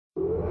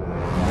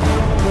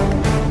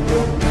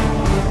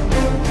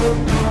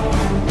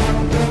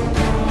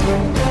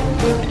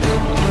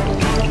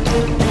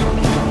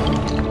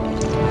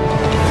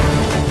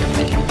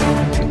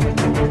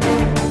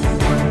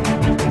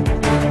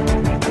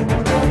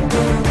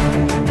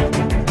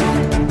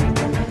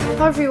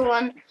Hi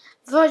everyone,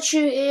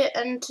 Vertew here,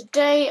 and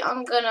today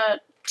I'm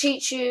gonna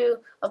teach you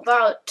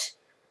about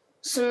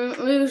some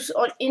moves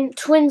in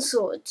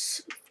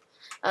Twinswords.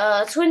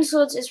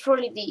 Twinswords is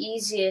probably the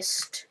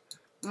easiest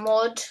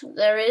mod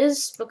there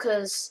is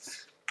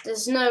because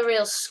there's no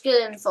real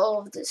skill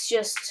involved. It's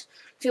just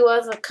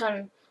whoever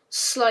can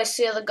slice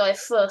the other guy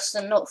first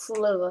and not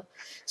fall over.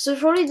 So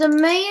probably the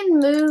main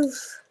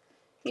move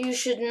you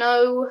should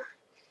know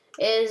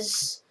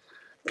is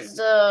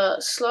the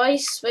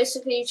slice.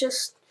 Basically, you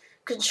just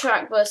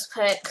contract both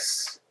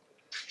pecs,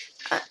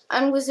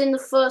 and within the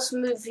first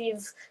move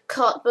you've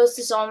cut both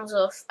his arms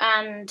off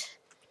and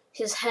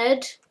his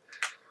head,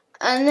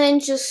 and then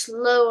just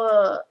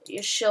lower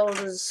your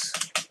shoulders,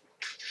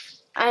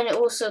 and it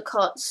also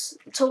cuts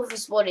the top of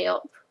his body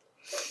up.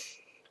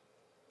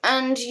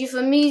 And you've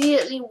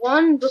immediately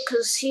won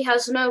because he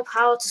has no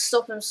power to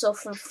stop himself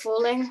from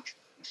falling.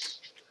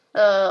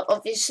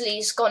 Obviously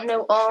he's got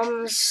no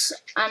arms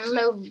and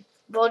no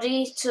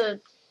body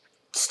to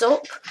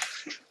stop,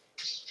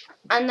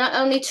 and that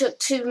only took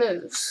 2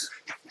 moves.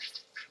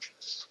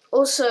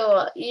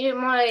 Also,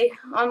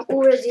 I'm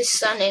already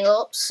standing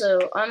up,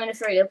 so I'm in a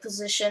very good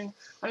position,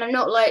 and I'm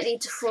not likely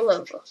to fall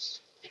over.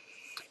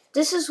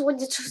 This is when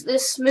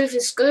this move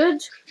is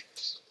good.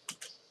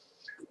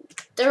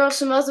 There are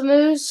some other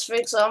moves, for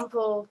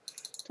example,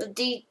 the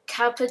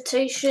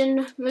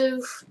decapitation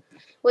move,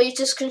 where you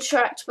just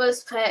contract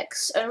both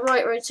pecs and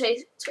right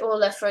rotate or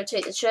left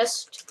rotate the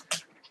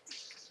chest,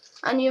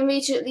 and you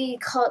immediately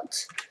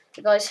cut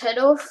the guy's head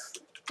off.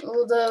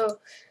 Although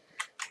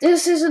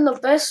this isn't the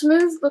best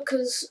move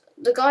because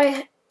the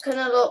guy can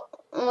a lot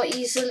more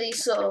easily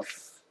sort of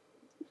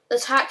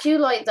attack you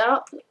like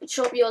that,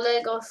 chop your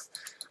leg off,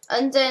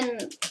 and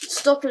then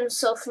stop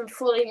himself from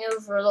falling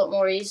over a lot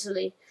more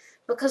easily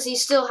because he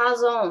still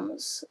has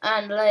arms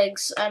and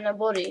legs and a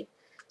body.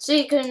 So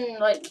he can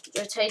like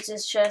rotate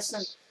his chest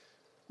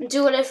and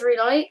do whatever he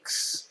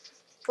likes.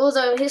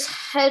 Although his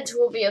head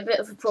will be a bit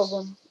of a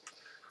problem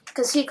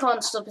because he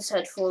can't stop his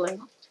head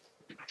falling.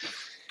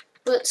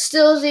 But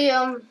still this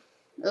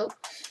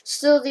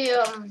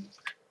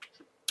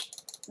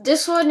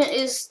one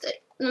is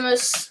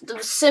the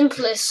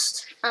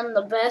simplest and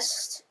the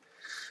best.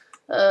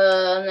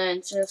 And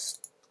then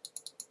just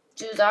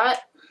do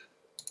that.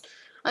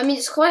 I mean,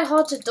 it's quite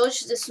hard to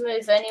dodge this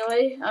move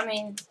anyway.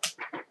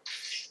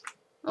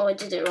 Oh, I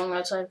did it wrong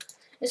that time.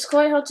 It's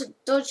quite hard to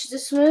dodge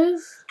this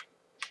move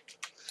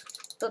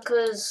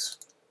because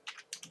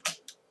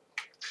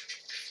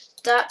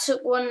that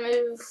took 1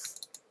 move,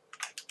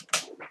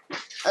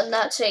 and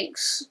that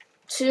takes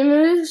 2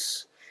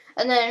 moves,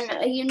 and then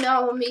you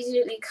now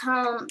immediately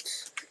can't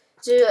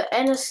do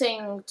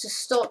anything to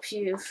stop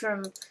you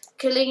from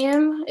killing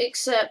him,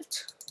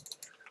 except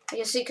I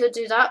guess he could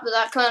do that, but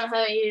that can't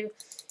hurt you.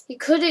 He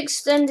could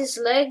extend his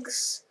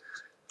legs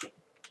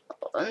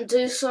and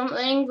do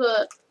something,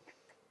 but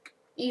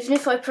even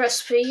if I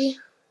press P,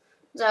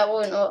 that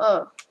won't.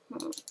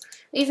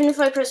 Even if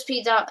I press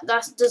P, that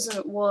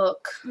doesn't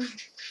work.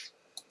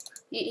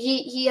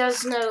 He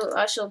has no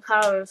actual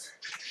power of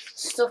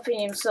stopping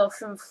himself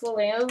from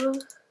falling over.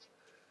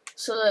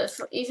 So that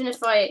even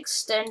if I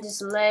extend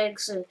his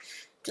legs and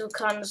do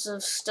kinds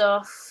of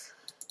stuff,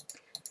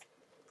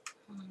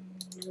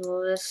 do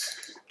all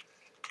this,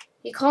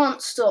 he can't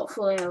stop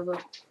falling over.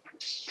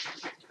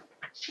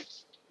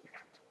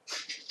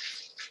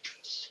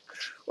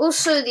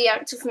 Also, the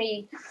act of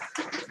me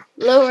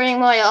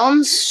lowering my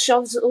arms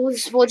shoves all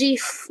his body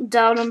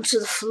down onto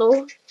the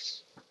floor,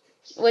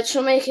 which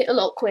will make it a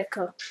lot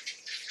quicker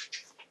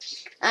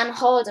and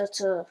harder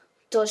to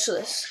dodge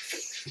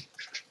this.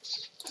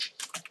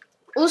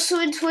 Also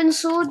in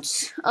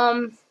Twinswords,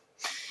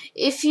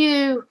 if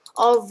you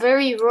are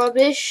very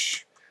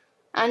rubbish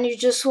and you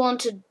just want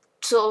to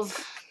sort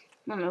of,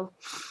 I don't know,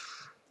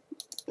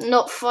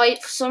 not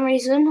fight for some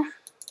reason,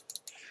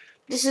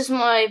 this is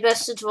my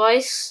best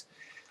advice.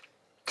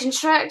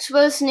 Contract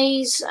both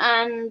knees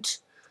and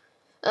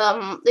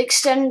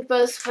extend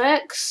both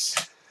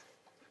pecs,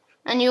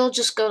 and you'll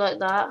just go like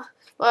that.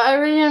 But I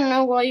really don't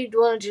know why you'd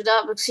want to do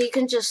that, because you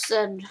can just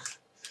then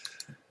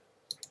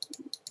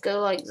go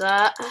like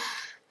that,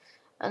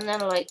 and then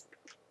like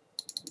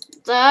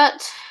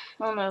that.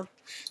 Oh no,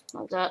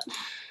 like that.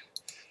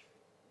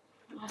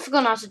 I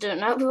forgot how to do it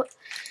now, but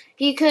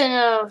he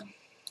can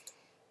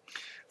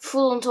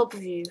fall on top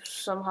of you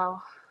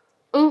somehow.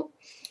 Ooh.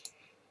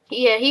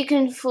 Yeah, he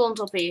can fall on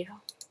top of you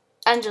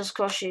and just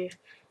crush you,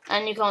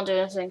 and you can't do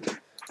anything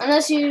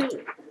unless you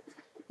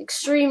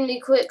extremely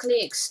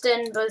quickly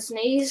extend both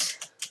knees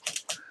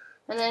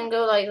and then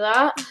go like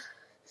that.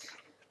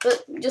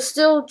 But you're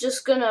still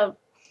just gonna,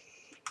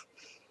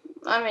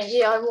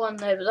 yeah, I won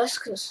there, but that's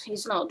because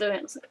he's not doing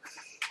anything.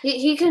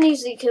 He can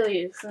easily kill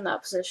you from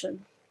that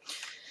position.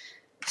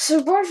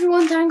 So bye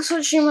everyone, thanks for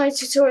watching my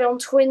tutorial on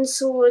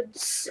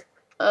Twinswords.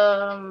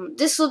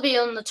 This will be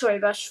on the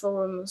Toribash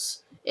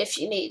forums if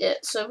you need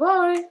it, so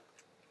bye!